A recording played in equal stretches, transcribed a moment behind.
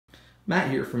Matt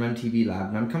here from MTV Lab,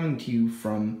 and I'm coming to you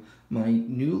from my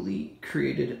newly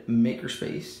created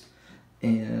makerspace,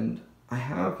 and I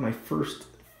have my first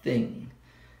thing.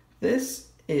 This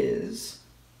is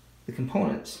the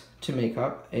components to make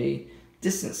up a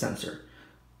distance sensor.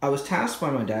 I was tasked by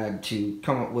my dad to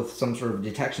come up with some sort of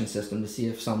detection system to see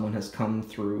if someone has come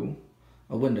through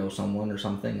a window, someone or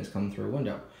something has come through a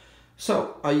window.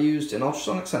 So I used an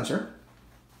ultrasonic sensor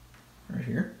right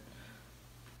here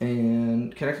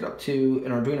and connected up to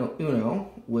an Arduino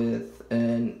Uno with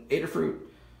an Adafruit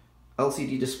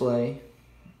LCD display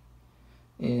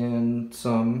and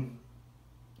some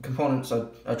components,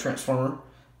 a transformer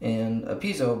and a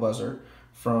piezo buzzer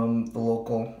from the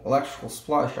local electrical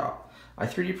supply shop. I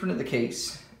 3D printed the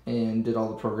case and did all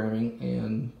the programming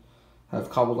and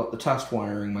have cobbled up the test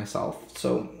wiring myself.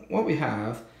 So what we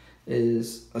have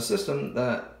is a system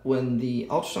that when the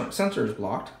ultrasonic sensor is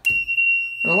blocked,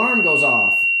 an alarm goes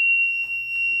off.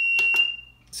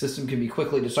 The system can be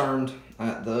quickly disarmed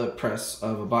at the press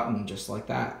of a button, just like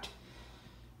that.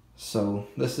 So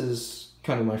this is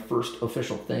kind of my first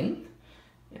official thing,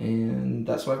 and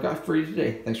that's what I've got for you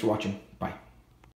today. Thanks for watching. Bye.